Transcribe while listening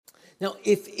Now,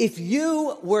 if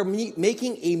you were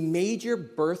making a major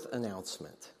birth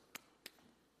announcement,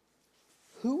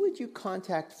 who would you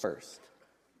contact first?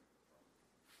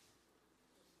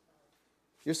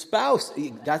 Your spouse.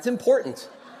 That's important.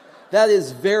 That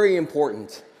is very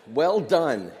important. Well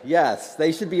done. Yes,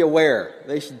 they should be aware.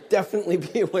 They should definitely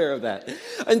be aware of that.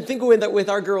 And think with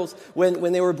our girls,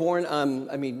 when they were born,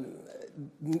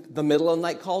 the middle of the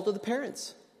night call to the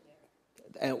parents.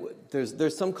 And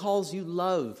there's some calls you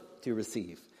love to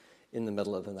receive in the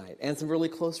middle of the night. And some really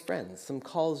close friends. Some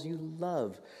calls you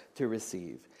love to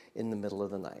receive in the middle of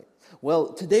the night.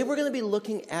 Well, today we're going to be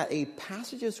looking at a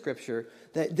passage of Scripture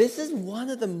that this is one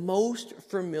of the most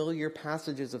familiar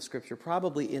passages of Scripture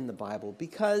probably in the Bible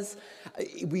because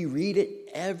we read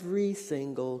it every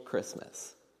single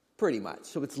Christmas, pretty much.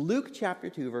 So it's Luke chapter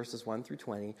 2, verses 1 through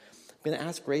 20. I'm going to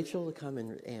ask Rachel to come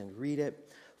and read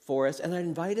it for us, and I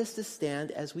invite us to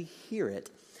stand as we hear it.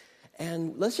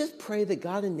 And let's just pray that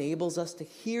God enables us to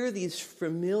hear these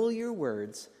familiar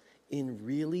words in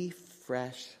really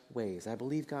fresh ways. I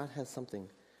believe God has something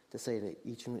to say to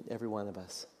each and every one of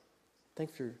us.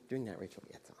 Thanks for doing that, Rachel.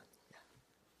 Yeah, it's on.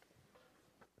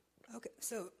 Yeah. Okay,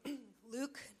 so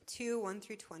Luke 2, 1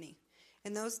 through 20.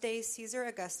 In those days, Caesar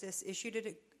Augustus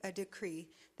issued a decree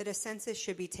that a census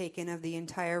should be taken of the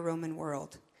entire Roman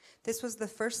world. This was the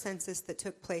first census that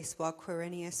took place while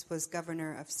Quirinius was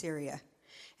governor of Syria.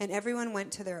 And everyone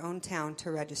went to their own town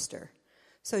to register.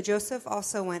 So Joseph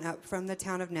also went up from the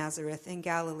town of Nazareth in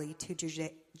Galilee to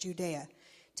Judea,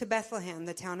 to Bethlehem,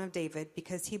 the town of David,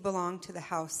 because he belonged to the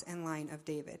house and line of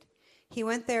David. He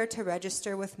went there to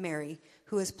register with Mary,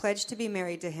 who was pledged to be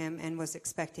married to him and was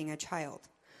expecting a child.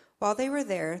 While they were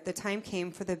there, the time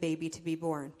came for the baby to be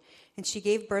born, and she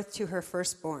gave birth to her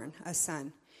firstborn, a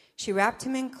son. She wrapped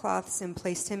him in cloths and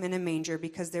placed him in a manger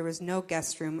because there was no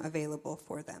guest room available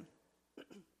for them.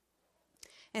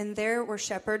 And there were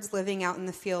shepherds living out in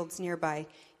the fields nearby,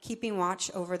 keeping watch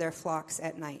over their flocks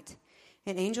at night.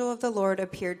 An angel of the Lord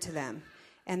appeared to them,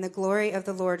 and the glory of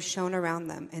the Lord shone around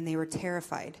them, and they were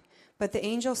terrified. But the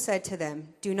angel said to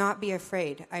them, "Do not be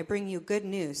afraid. I bring you good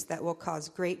news that will cause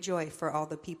great joy for all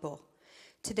the people.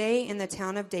 Today in the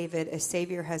town of David a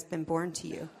Savior has been born to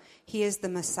you. He is the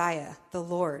Messiah, the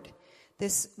Lord.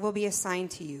 This will be a sign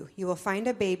to you. You will find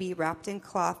a baby wrapped in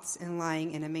cloths and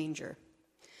lying in a manger."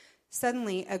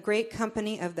 Suddenly, a great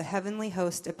company of the heavenly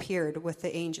host appeared with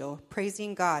the angel,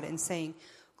 praising God and saying,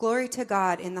 "Glory to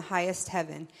God in the highest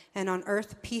heaven, and on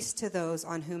earth peace to those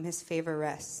on whom his favor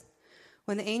rests."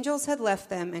 When the angels had left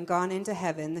them and gone into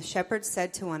heaven, the shepherds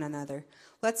said to one another,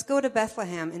 "Let's go to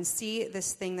Bethlehem and see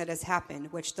this thing that has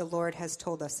happened, which the Lord has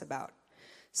told us about."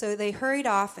 So they hurried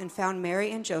off and found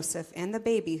Mary and Joseph and the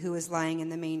baby who was lying in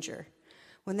the manger.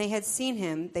 When they had seen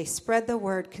him, they spread the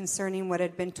word concerning what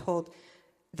had been told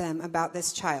them about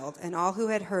this child, and all who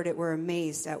had heard it were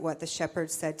amazed at what the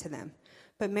shepherds said to them.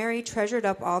 But Mary treasured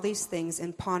up all these things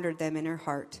and pondered them in her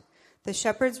heart. The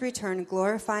shepherds returned,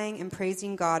 glorifying and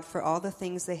praising God for all the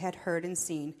things they had heard and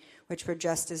seen, which were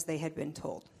just as they had been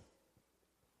told.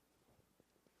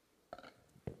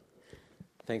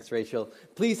 Thanks, Rachel.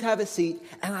 Please have a seat,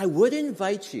 and I would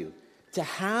invite you to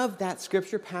have that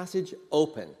scripture passage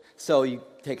open. So you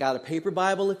take out a paper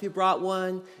Bible if you brought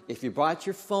one, if you brought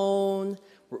your phone.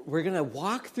 We're going to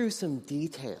walk through some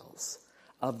details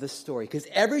of the story, because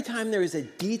every time there is a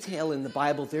detail in the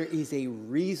Bible, there is a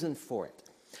reason for it.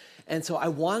 And so I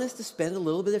want us to spend a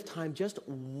little bit of time just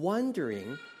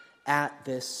wondering at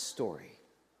this story.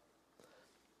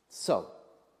 So,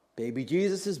 baby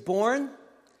Jesus is born.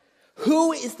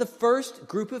 Who is the first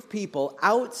group of people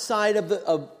outside of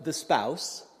the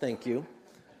spouse, thank you,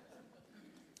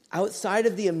 outside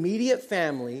of the immediate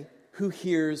family who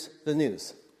hears the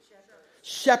news?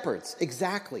 Shepherds,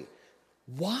 exactly.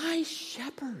 Why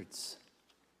shepherds?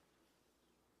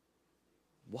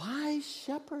 Why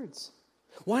shepherds?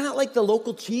 Why not like the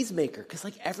local cheesemaker? Because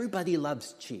like everybody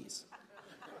loves cheese.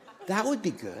 That would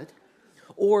be good.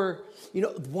 Or,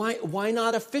 why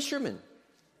not a fisherman?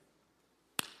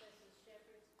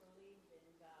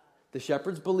 The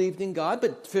shepherds believed in God,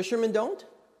 but fishermen don't?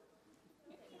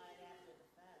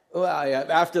 Well, yeah,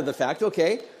 after the fact,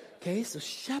 okay. Okay, so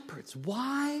shepherds.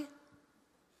 Why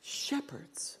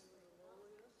shepherds?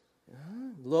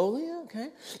 Lowly, okay.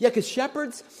 Yeah, because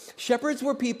shepherds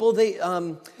were people,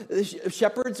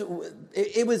 shepherds,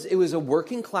 it was a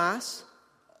working class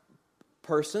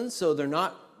person, so they're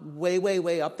not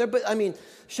way up there. But,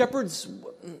 shepherds,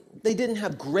 they didn't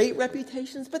have great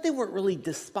reputations, but they weren't really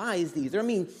despised either.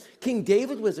 King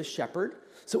David was a shepherd,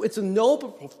 so it's a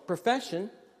noble profession.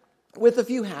 with a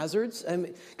few hazards,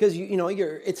 because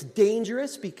it's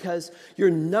dangerous because your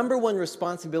number one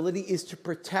responsibility is to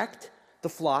protect the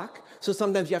flock. So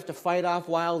sometimes you have to fight off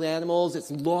wild animals.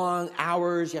 It's long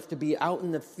hours. You have to be out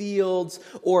in the fields,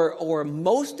 or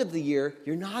most of the year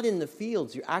you're not in the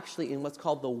fields. You're actually in what's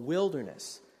called the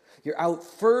wilderness. You're out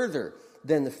further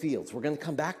than the fields. We're going to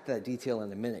come back to that detail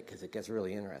in a minute because it gets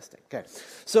really interesting. Okay,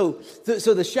 so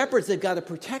the shepherds, they've got to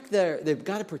protect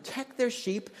their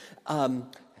sheep.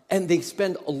 And they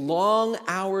spend long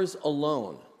hours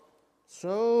alone.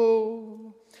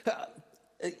 So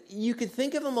you could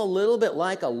think of them a little bit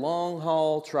like a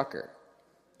long-haul trucker.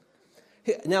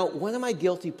 Now, one of my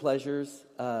guilty pleasures,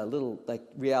 little like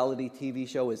reality TV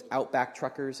show, is Outback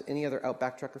Truckers. Any other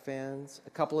Outback Trucker fans? A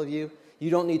couple of you? You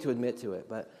don't need to admit to it,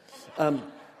 but...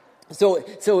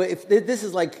 So if this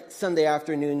is like Sunday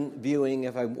afternoon viewing,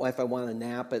 if I want to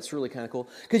nap, it's really kind of cool.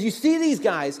 Because you see these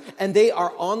guys, and they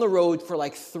are on the road for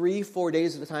like 3-4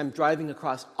 days at a time, driving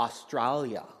across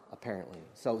Australia, apparently.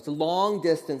 So it's long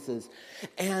distances.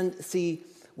 And see,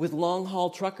 with long-haul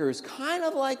truckers, kind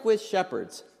of like with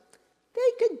shepherds,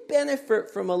 they could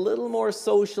benefit from a little more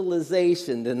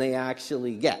socialization than they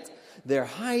actually get. Their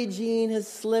hygiene has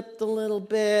slipped a little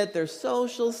bit. Their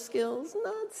social skills,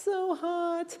 not so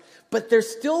hot. But they're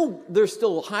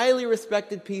still highly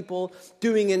respected people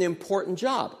doing an important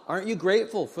job. Aren't you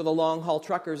grateful for the long-haul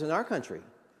truckers in our country,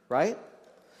 right?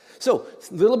 So,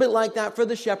 a little bit like that for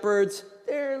the shepherds.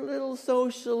 They're a little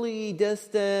socially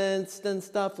distanced and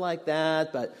stuff like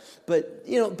that. But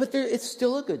it's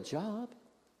still a good job.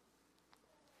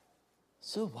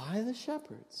 So why the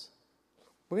shepherds?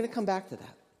 We're going to come back to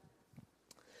that.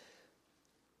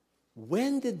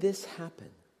 When did this happen?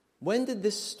 When did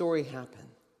this story happen?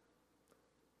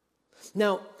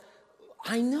 Now,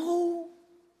 I know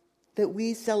that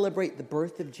we celebrate the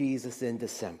birth of Jesus in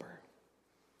December.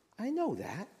 I know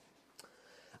that.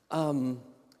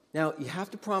 Now, you have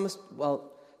to promise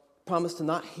to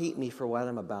not hate me for what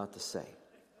I'm about to say.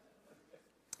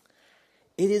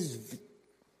 It is...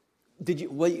 Okay,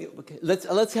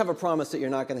 let's have a promise that you're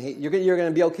not going to hate. You're going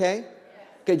to be okay?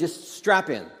 Okay, just strap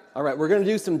in. All right, we're going to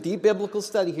do some deep biblical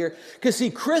study here. Because see,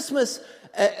 Christmas,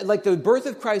 like the birth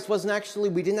of Christ, we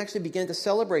didn't actually begin to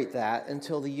celebrate that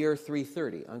until the year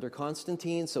 330 under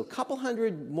Constantine. So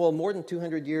more than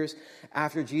 200 years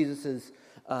after Jesus'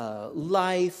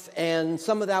 life. And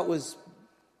some of that was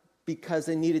because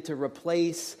they needed to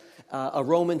replace a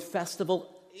Roman festival.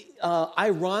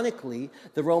 Ironically,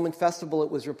 the Roman festival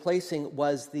it was replacing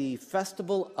was the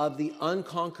Festival of the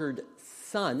Unconquered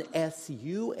Sun,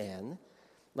 S-U-N,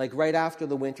 like right after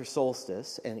the winter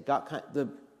solstice, and it got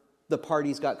the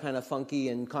parties got kind of funky,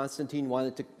 and Constantine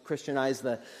wanted to Christianize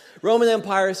the Roman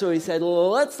Empire, so he said,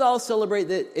 let's all celebrate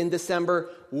that in December.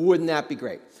 Wouldn't that be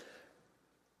great?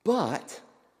 But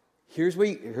here's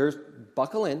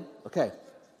buckle in. Okay,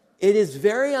 it is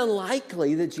very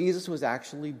unlikely that Jesus was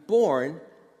actually born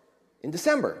in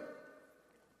December.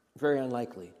 Very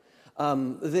unlikely.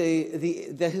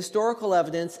 The historical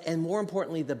evidence, and more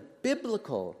importantly, the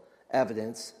biblical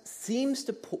evidence seems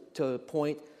to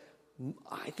point,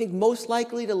 I think, most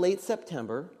likely to late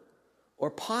September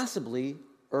or possibly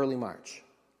early March.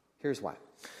 Here's why.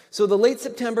 So the late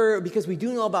September, because we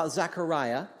do know about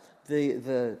Zechariah,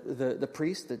 the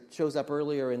priest that shows up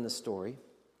earlier in the story,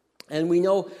 and we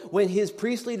know when his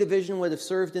priestly division would have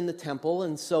served in the temple,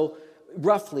 and so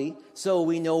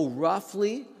we know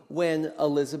roughly when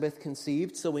Elizabeth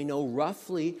conceived, so we know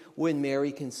roughly when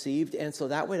Mary conceived, and so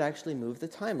that would actually move the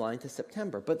timeline to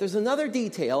September. But there's another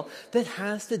detail that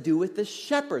has to do with the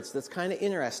shepherds that's kind of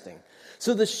interesting.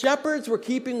 So the shepherds were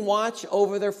keeping watch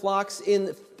over their flocks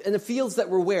in the fields that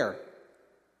were where?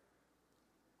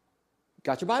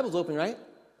 Got your Bibles open, right?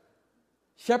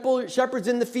 Shepherds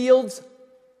in the fields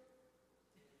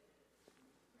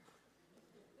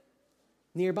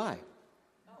nearby.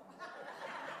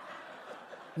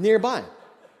 Nearby.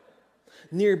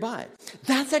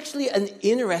 That's actually an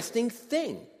interesting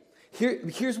thing.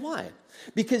 Here's why.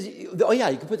 Because, you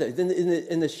can put that.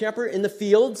 In the shepherd in the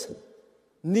fields,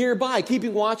 nearby,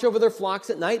 keeping watch over their flocks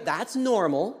at night, that's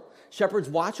normal. Shepherds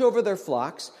watch over their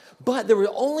flocks. But there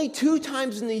were only 2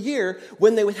 times in the year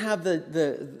when they would have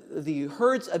the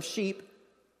herds of sheep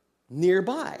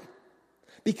nearby.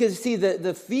 Because, see,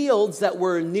 the fields that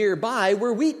were nearby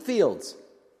were wheat fields.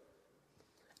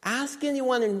 Ask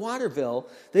anyone in Waterville,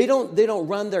 they don't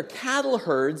run their cattle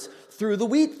herds through the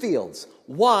wheat fields.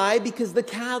 Why? Because the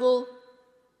cattle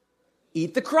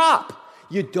eat the crop.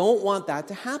 You don't want that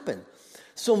to happen.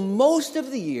 So most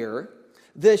of the year,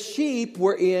 the sheep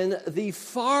were in the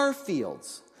far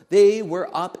fields. They were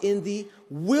up in the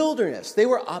wilderness. They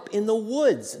were up in the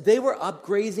woods. They were up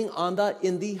grazing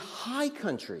in the high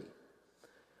country,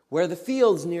 where the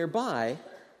fields nearby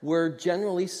were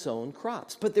generally sown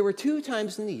crops. But there were 2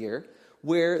 times in the year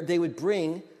where they would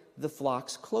bring the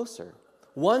flocks closer.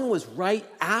 One was right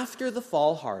after the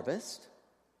fall harvest,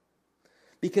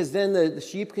 because then the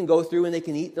sheep can go through and they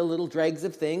can eat the little dregs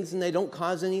of things and they don't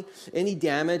cause any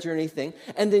damage or anything.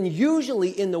 And then usually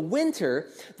in the winter,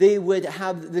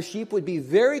 the sheep would be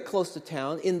very close to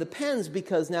town in the pens,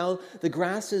 because now the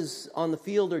grasses on the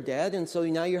field are dead, and so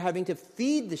now you're having to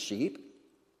feed the sheep.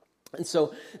 And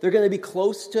so they're going to be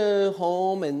close to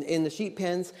home and in the sheep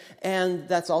pens, and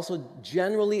that's also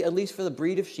generally, at least for the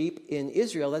breed of sheep in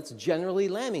Israel, that's generally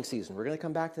lambing season. We're going to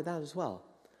come back to that as well.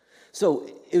 So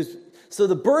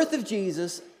the birth of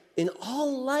Jesus, in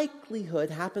all likelihood,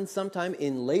 happened sometime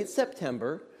in late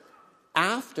September,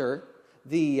 after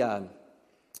the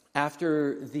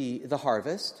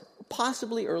harvest,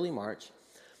 possibly early March.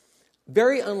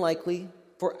 Very unlikely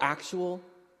for actual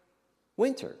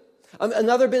winter.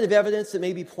 Another bit of evidence that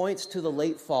maybe points to the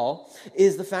late fall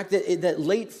is the fact that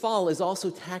late fall is also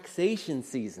taxation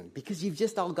season, because you've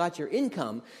just all got your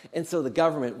income, and so the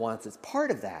government wants its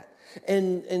part of that.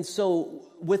 And so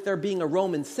with there being a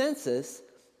Roman census,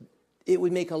 it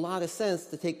would make a lot of sense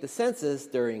to take the census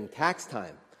during tax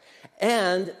time.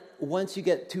 And once you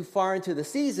get too far into the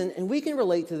season, and we can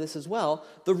relate to this as well,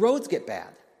 the roads get bad.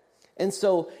 And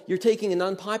so you're taking an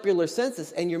unpopular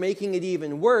census and you're making it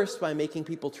even worse by making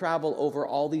people travel over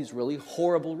all these really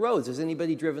horrible roads. Has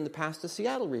anybody driven past to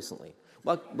Seattle recently?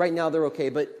 Well, right now they're okay,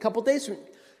 but a couple days from,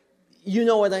 you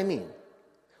know what I mean.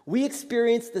 We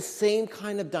experience the same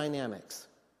kind of dynamics.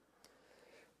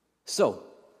 So,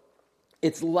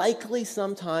 it's likely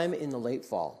sometime in the late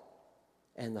fall,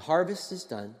 and the harvest is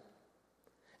done,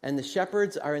 and the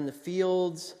shepherds are in the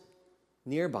fields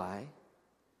nearby,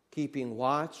 keeping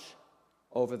watch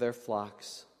over their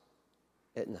flocks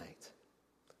at night.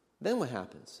 Then what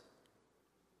happens?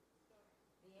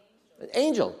 An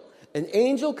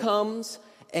angel comes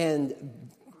and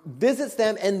visits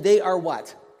them, and they are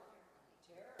what?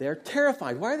 They're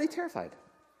terrified. Why are they terrified?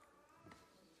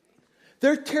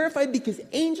 They're terrified because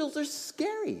angels are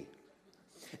scary.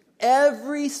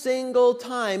 Every single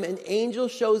time an angel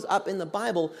shows up in the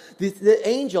Bible, the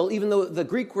angel, even though the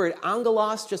Greek word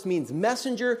angelos just means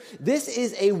messenger, this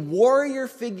is a warrior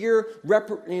figure,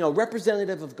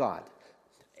 representative of God.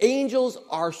 Angels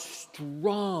are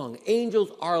strong.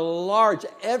 Angels are large.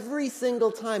 Every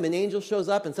single time an angel shows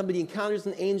up and somebody encounters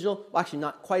an angel, well, actually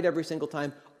not quite every single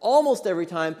time, almost every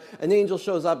time an angel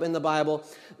shows up in the Bible,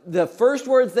 the first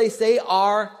words they say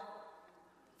are,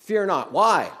 "Fear not."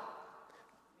 Why?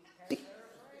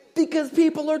 Because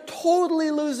people are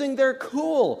totally losing their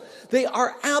cool. They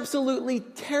are absolutely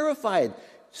terrified.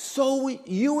 So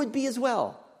you would be as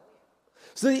well.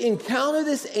 So they encounter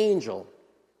this angel.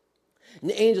 And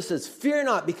the angel says, "Fear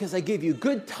not, because I give you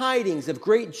good tidings of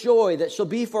great joy that shall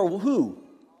be for" who?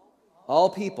 All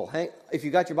people. If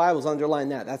you got your Bibles, underline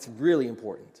that. That's really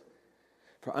important.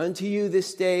 "For unto you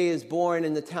this day is born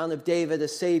in the town of David a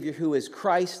Savior, who is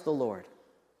Christ the Lord.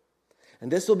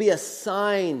 And this will be a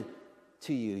sign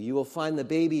to you. You will find the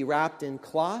baby wrapped in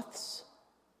cloths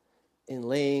and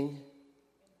laying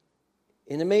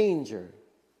in a manger."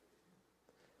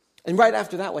 And right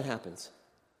after that, what happens?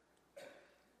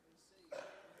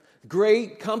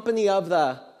 Great company of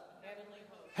the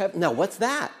heavenly. Now, what's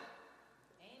that?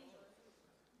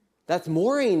 That's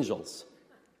more angels.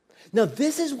 Now,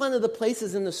 this is one of the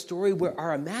places in the story where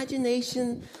our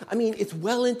imagination, it's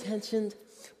well-intentioned,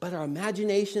 but our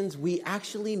imaginations, we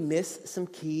actually miss some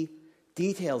key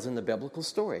details in the biblical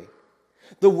story.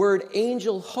 The word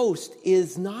angel host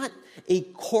is not a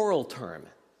choral term.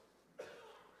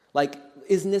 Like,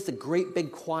 isn't this a great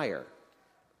big choir?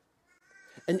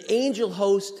 An angel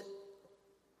host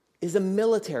is a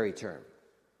military term.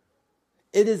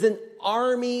 It is an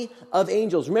army of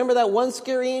angels. Remember that one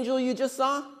scary angel you just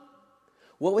saw?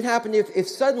 What would happen if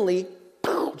suddenly,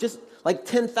 just like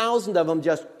 10,000 of them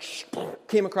just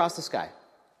came across the sky?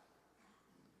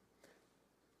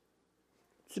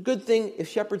 It's a good thing if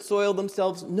shepherds soil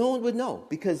themselves, no one would know,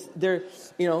 because they're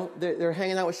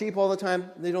hanging out with sheep all the time.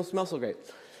 They don't smell so great.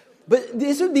 But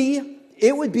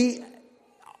it would be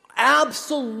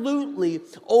absolutely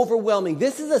overwhelming.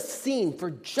 This is a scene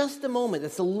for just a moment.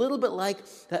 It's a little bit like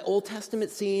that Old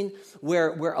Testament scene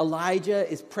where Elijah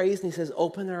is praised and he says,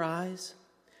 "Open their eyes."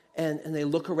 And they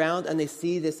look around and they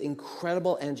see this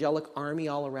incredible angelic army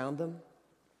all around them.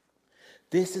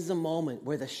 This is a moment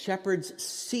where the shepherds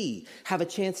have a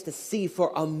chance to see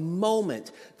for a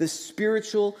moment the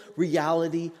spiritual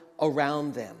reality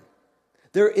around them.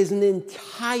 There is an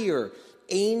entire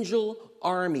angel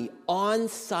army on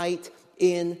site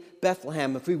in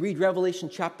Bethlehem. If we read Revelation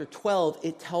chapter 12,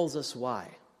 it tells us why.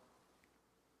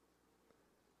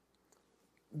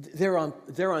 They're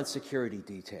on security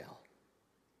detail.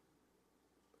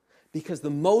 Because the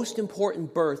most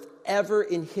important birth ever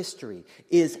in history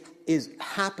is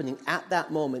happening at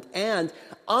that moment. And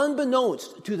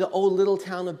unbeknownst to the old little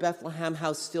town of Bethlehem,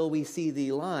 how still we see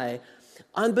thee lie,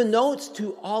 unbeknownst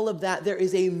to all of that, there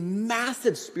is a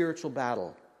massive spiritual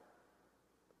battle.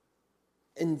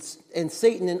 And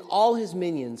Satan and all his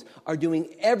minions are doing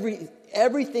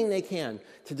everything they can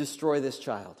to destroy this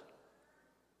child.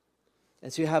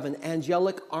 And so you have an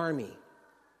angelic army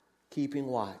keeping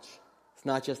watch. It's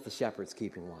not just the shepherds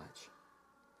keeping watch.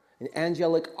 An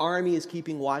angelic army is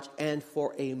keeping watch, and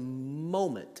for a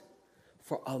moment,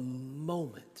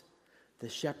 the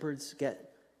shepherds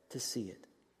get to see it.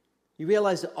 You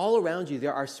realize that all around you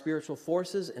there are spiritual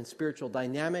forces and spiritual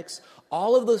dynamics.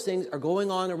 All of those things are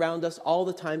going on around us all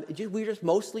the time. We're just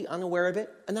mostly unaware of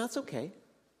it, and that's okay.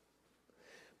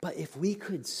 But if we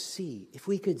could see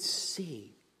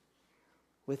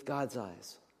with God's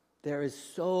eyes, there is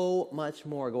so much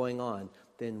more going on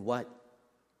than what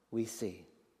we see.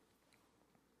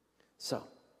 So,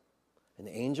 an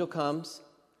angel comes,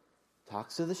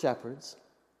 talks to the shepherds,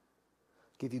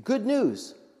 give you good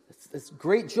news. It's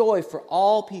great joy for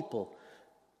all people.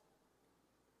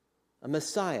 A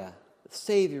Messiah, a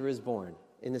Savior is born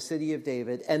in the city of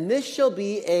David, and this shall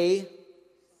be a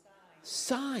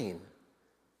sign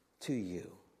to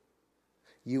you.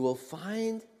 You will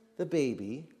find the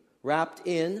baby wrapped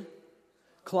in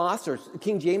cloths, or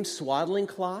King James, swaddling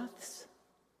cloths,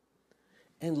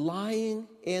 and lying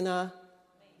in a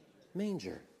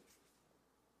manger.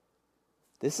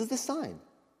 This is the sign.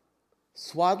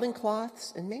 Swaddling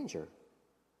cloths and manger.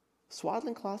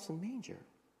 Swaddling cloths and manger.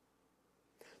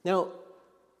 Now,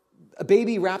 a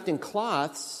baby wrapped in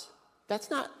cloths,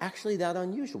 that's not actually that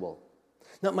unusual.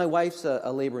 Now, my wife's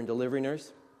a labor and delivery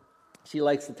nurse. She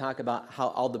likes to talk about how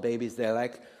all the babies, they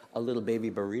like a little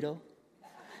baby burrito.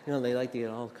 You know, they like to get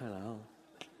all kind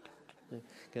of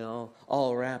get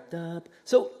all wrapped up.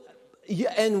 So,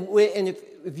 yeah, and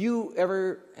if you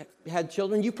ever had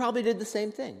children, you probably did the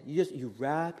same thing. You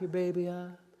wrap your baby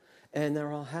up, and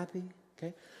they're all happy.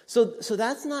 Okay, so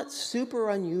that's not super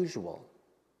unusual.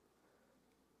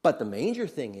 But the manger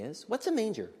thing is, what's a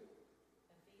manger?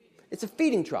 It's a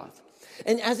feeding trough.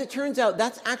 And as it turns out,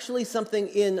 that's actually something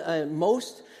in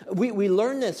we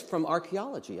learn this from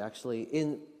archaeology, actually.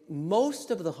 In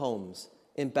most of the homes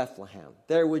in Bethlehem,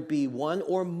 there would be one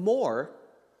or more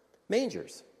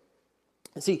mangers.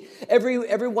 See,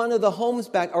 every one of the homes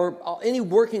back, or any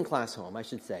working class home, I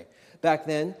should say, back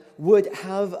then, would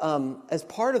have, as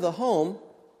part of the home,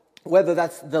 whether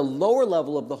that's the lower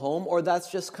level of the home, or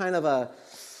that's just kind of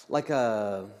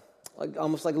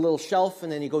almost like a little shelf,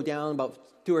 and then you go down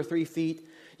about 2 or 3 feet,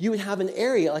 you would have an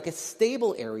area, like a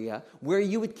stable area, where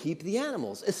you would keep the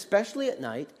animals, especially at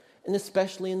night, and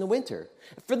especially in the winter.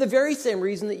 For the very same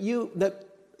reason that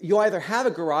you either have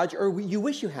a garage or you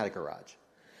wish you had a garage.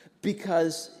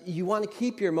 Because you want to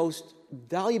keep your most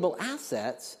valuable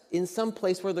assets in some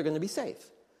place where they're going to be safe.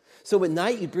 So at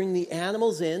night, you bring the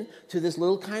animals in to this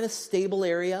little kind of stable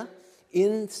area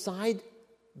inside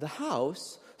the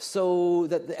house so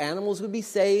that the animals would be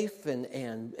safe,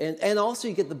 and also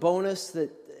you get the bonus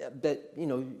that you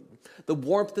know, the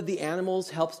warmth of the animals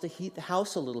helps to heat the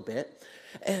house a little bit.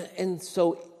 And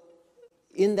so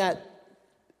in that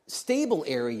stable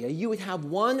area, you would have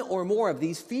one or more of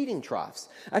these feeding troughs.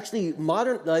 Actually,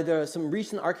 there are some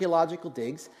recent archaeological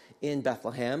digs in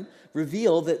Bethlehem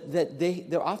reveal that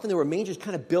there were mangers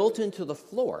kind of built into the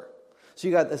floor. So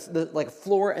you got like a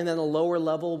floor and then a lower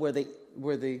level where they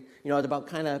at about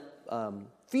kind of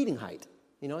feeding height.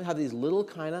 You know, have these little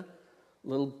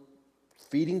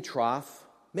feeding trough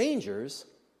mangers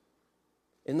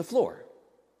in the floor.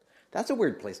 That's a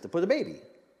weird place to put a baby.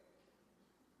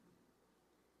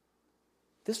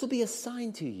 This will be a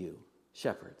sign to you,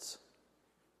 shepherds.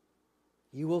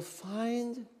 You will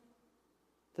find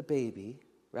the baby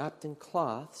wrapped in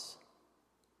cloths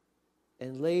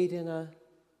and laid in a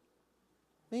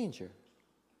manger.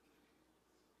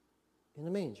 In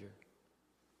a manger.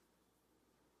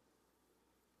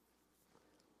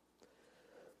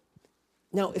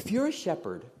 Now, if you're a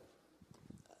shepherd,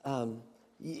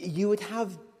 you would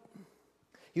have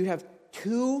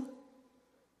 2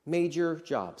 major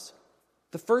jobs.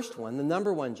 The first one, the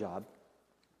number one job,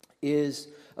 is,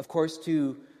 of course,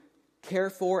 to care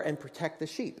for and protect the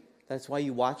sheep. That's why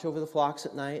you watch over the flocks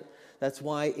at night. That's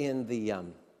why in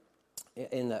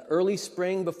In the early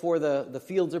spring, before the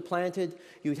fields are planted,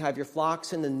 you would have your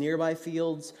flocks in the nearby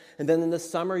fields. And then in the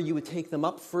summer, you would take them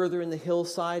up further in the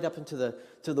hillside, up into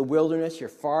the wilderness. You're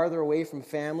farther away from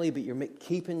family, but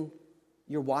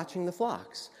you're watching the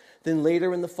flocks. Then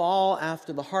later in the fall,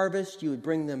 after the harvest, you would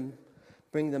bring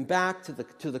them back to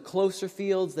the closer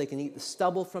fields. They can eat the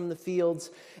stubble from the fields.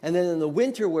 And then in the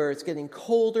winter, where it's getting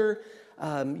colder,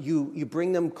 you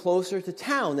bring them closer to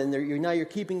town, and you're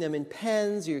keeping them in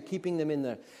pens. You're keeping them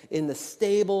in the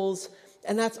stables,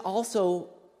 and that's also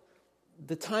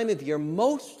the time of year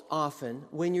most often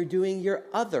when you're doing your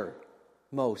other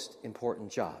most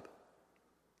important job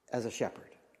as a shepherd,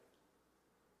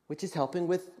 which is helping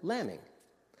with lambing.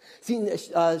 See,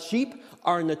 sheep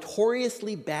are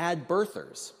notoriously bad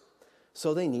birthers,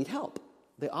 so they need help.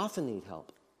 They often need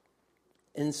help.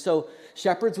 And so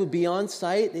shepherds would be on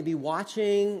site. They'd be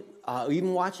watching,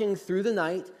 even watching through the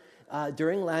night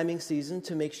during lambing season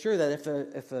to make sure that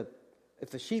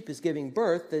if a sheep is giving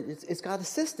birth, that it's got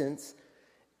assistance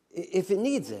if it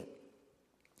needs it.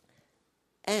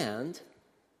 And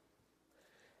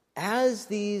as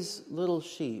these little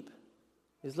sheep,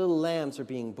 these little lambs are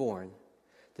being born,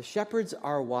 the shepherds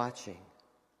are watching.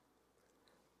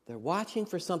 They're watching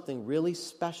for something really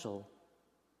special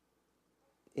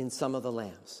in some of the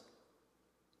lambs.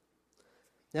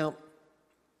 Now,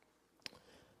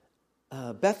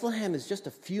 Bethlehem is just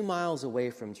a few miles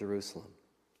away from Jerusalem.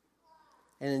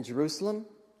 And in Jerusalem,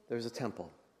 there's a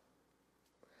temple.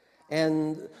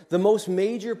 And the most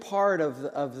major part of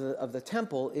the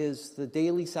temple is the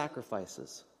daily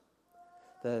sacrifices.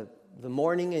 The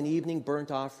morning and evening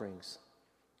burnt offerings.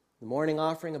 The morning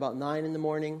offering about 9 in the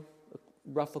morning,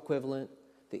 rough equivalent.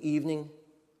 The evening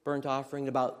burnt offering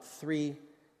about 3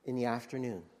 in the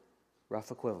afternoon, rough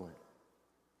equivalent.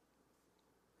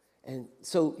 And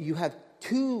so you have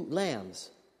 2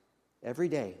 lambs every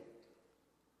day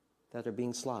that are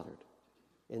being slaughtered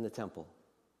in the temple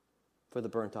for the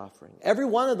burnt offering. Every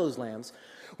one of those lambs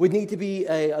would need to be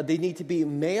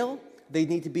male, they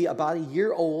need to be about a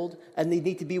year old, and they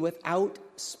need to be without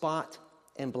spot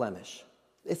and blemish.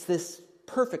 It's this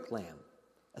perfect lamb,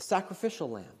 a sacrificial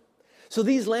lamb. So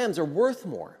these lambs are worth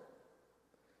more.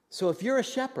 So if you're a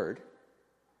shepherd,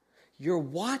 you're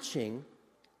watching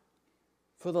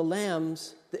for the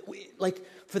lambs,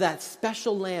 for that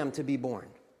special lamb to be born.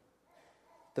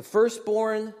 The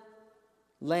firstborn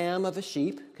lamb of a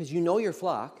sheep, because you know your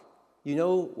flock, you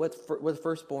know what the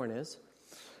firstborn is.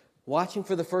 Watching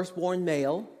for the firstborn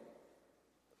male,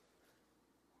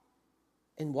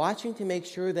 and watching to make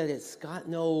sure that it's got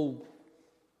no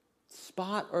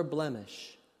spot or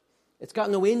blemish. It's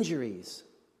got no injuries.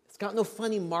 It's got no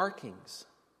funny markings.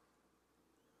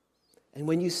 And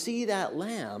when you see that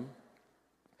lamb,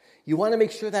 you want to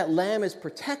make sure that lamb is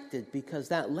protected, because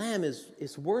that lamb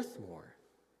is worth more.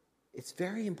 It's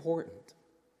very important.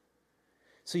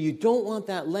 So you don't want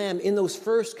that lamb in those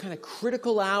first kind of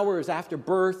critical hours after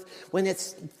birth, when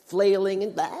it's flailing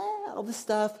and all this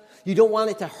stuff. You don't want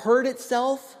it to hurt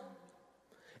itself.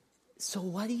 So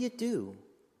what do?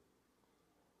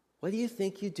 What do you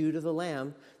think you do to the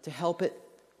lamb to help it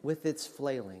with its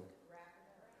flailing?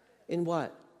 In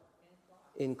what?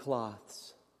 In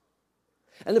cloths.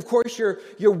 And of course,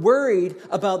 you're worried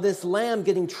about this lamb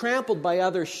getting trampled by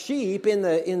other sheep in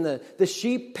the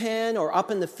sheep pen or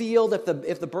up in the field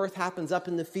if the birth happens up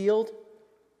in the field.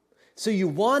 So you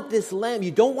want this lamb.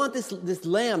 You don't want this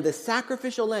lamb, this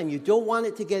sacrificial lamb. You don't want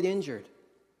it to get injured.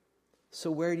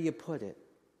 So where do you put it?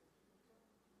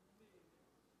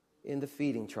 In the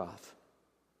feeding trough,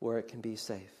 where it can be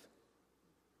safe.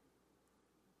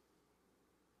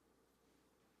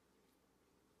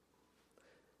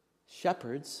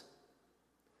 Shepherds,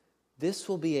 this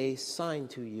will be a sign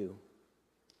to you.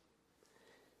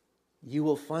 You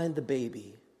will find the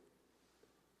baby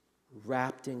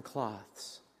wrapped in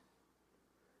cloths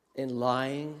and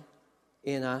lying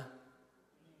in a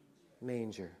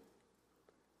manger.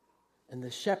 And the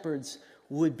shepherds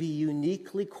would be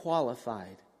uniquely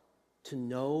qualified to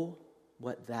know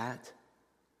what that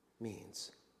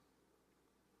means.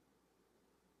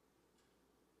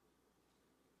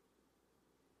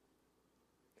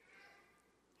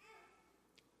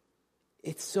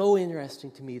 It's so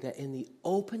interesting to me that in the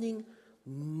opening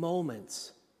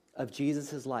moments of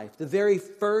Jesus' life, the very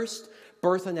first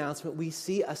birth announcement, we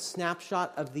see a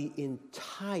snapshot of the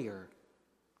entire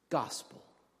gospel.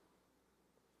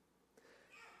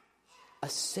 A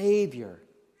Savior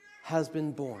has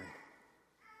been born.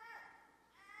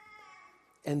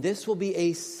 And this will be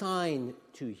a sign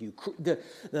to you. Can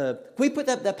we put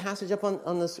that passage up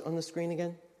on the screen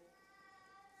again?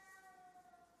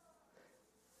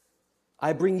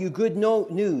 I bring you good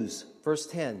news, verse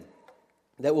 10,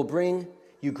 that will bring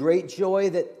you great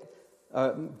joy,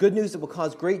 good news that will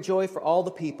cause great joy for all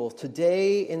the people.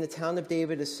 Today in the town of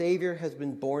David, a Savior has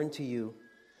been born to you.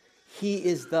 He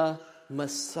is the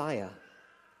Messiah,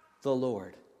 the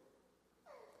Lord.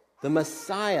 The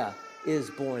Messiah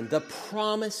is born, the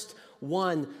promised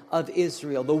one of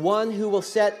Israel, the one who will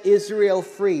set Israel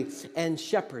free. And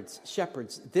shepherds,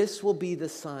 this will be the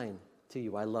sign to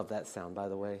you. I love that sound, by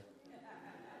the way.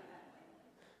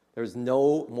 There's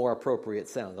no more appropriate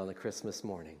sound on a Christmas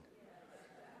morning.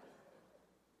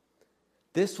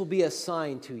 This will be a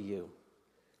sign to you,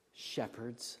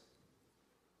 shepherds.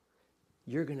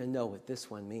 You're going to know what this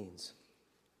one means.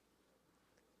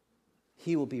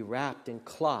 He will be wrapped in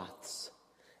cloths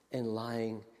and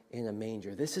lying in a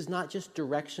manger. This is not just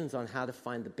directions on how to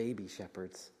find the baby,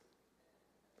 shepherds.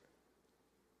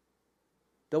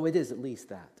 Though it is at least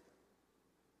that.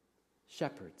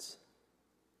 Shepherds,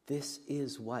 this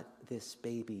is what this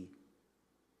baby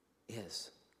is.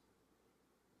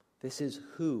 This is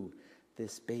who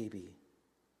this baby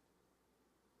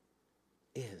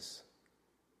is.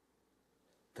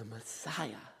 The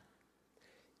Messiah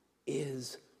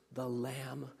is the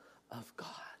Lamb of God,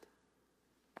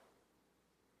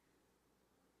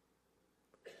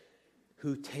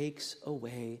 who takes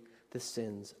away the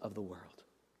sins of the world.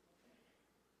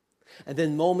 And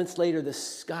then moments later, the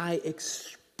sky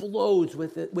explodes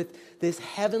with this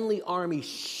heavenly army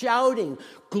shouting,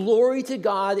 "Glory to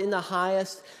God in the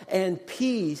highest, and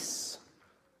peace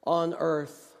on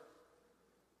earth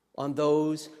on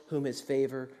those whom his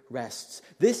favor rests."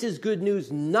 This is good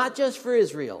news not just for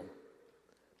Israel,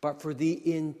 but for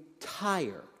the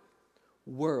entire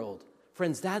world.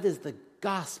 Friends, that is the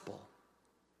gospel.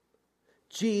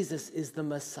 Jesus is the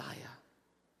Messiah,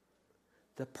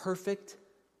 the perfect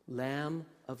Lamb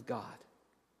of God,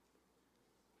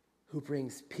 who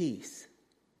brings peace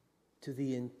to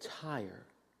the entire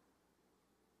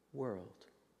world.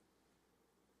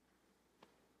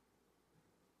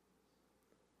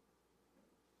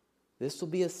 This will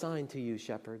be a sign to you,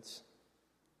 shepherds.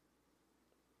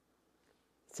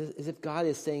 It's as if God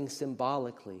is saying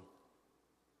symbolically,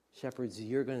 shepherds,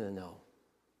 you're going to know.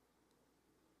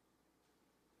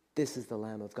 This is the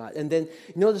Lamb of God. And then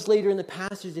notice later in the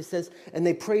passage it says, and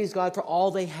they praised God for all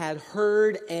they had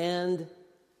heard and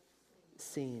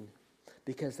seen,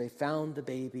 because they found the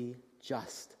baby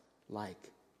just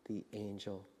like the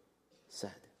angel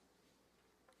said.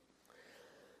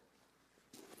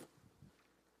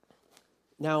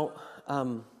 Now,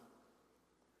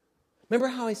 remember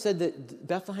how I said that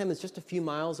Bethlehem is just a few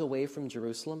miles away from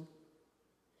Jerusalem?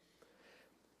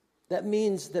 That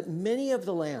means that many of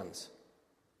the lambs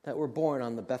that were born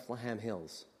on the Bethlehem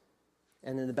hills,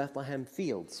 and in the Bethlehem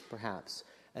fields, perhaps,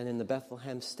 and in the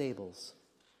Bethlehem stables,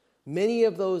 many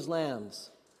of those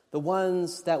lambs, the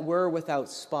ones that were without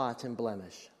spot and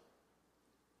blemish,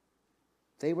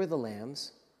 they were the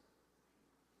lambs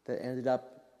that ended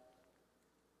up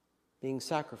being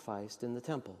sacrificed in the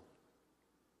temple.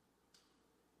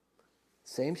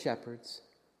 Same shepherds,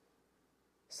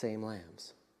 same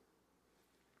lambs.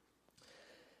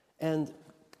 And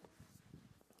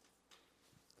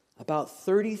about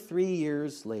 33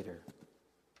 years later,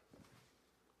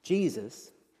 Jesus,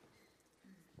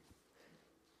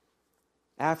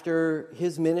 after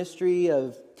his ministry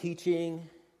of teaching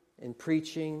and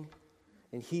preaching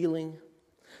and healing,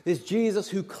 this Jesus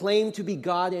who claimed to be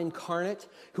God incarnate,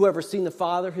 whoever seen the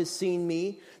Father has seen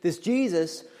me, this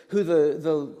Jesus who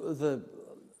the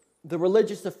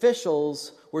religious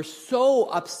officials were so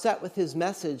upset with his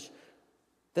message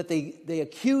that they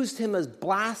accused him as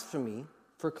blasphemy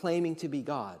for claiming to be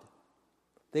God.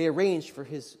 They arranged for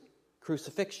his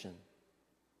crucifixion.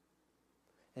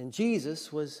 And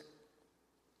Jesus was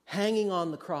hanging on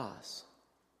the cross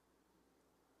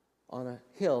on a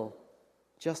hill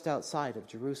just outside of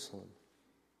Jerusalem.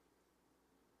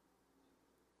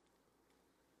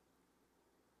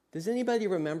 Does anybody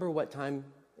remember what time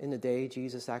in the day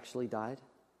Jesus actually died?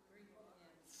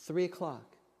 3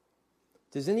 o'clock.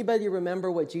 Does anybody remember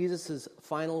what Jesus'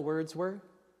 final words were?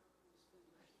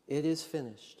 It is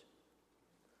finished.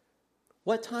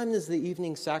 What time is the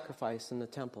evening sacrifice in the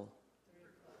temple?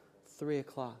 3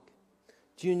 o'clock.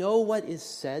 Do you know what is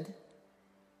said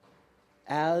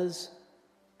as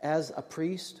a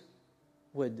priest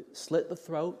would slit the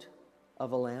throat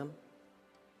of a lamb?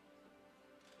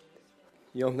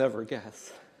 You'll never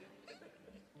guess.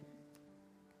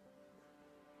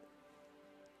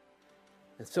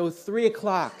 And so 3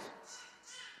 o'clock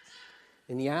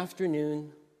in the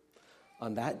afternoon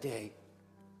on that day,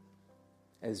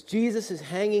 as Jesus is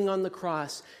hanging on the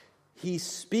cross, he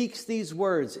speaks these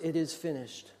words, "It is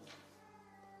finished."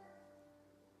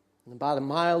 And about a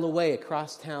mile away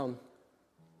across town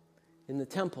in the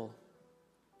temple,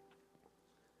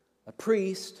 a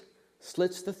priest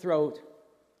slits the throat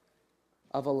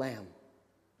of a lamb.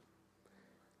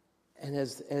 And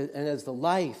as the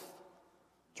life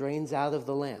drains out of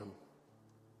the lamb,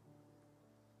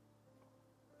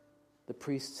 the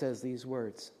priest says these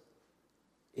words,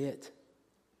 "It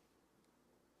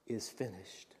is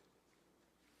finished."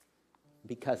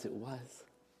 Because it was.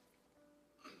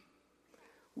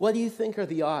 What do you think are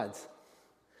the odds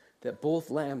that both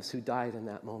lambs who died in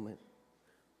that moment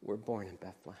were born in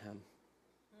Bethlehem?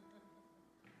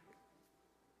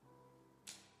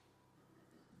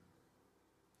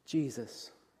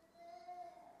 Jesus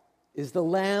is the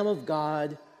Lamb of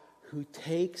God who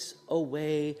takes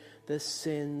away the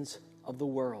sins of the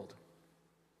world.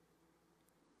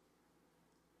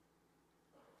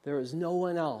 There is no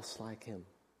one else like him.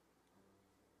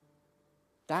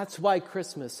 That's why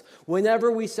Christmas, whenever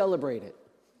we celebrate it,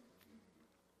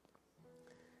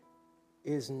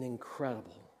 is an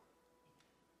incredible,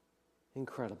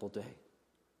 incredible day.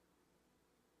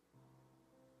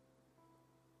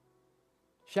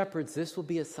 Shepherds, this will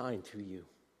be a sign to you.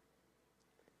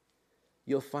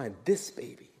 You'll find this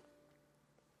baby,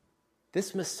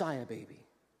 this Messiah baby,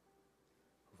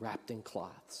 wrapped in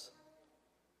cloths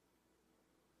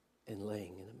and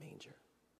laying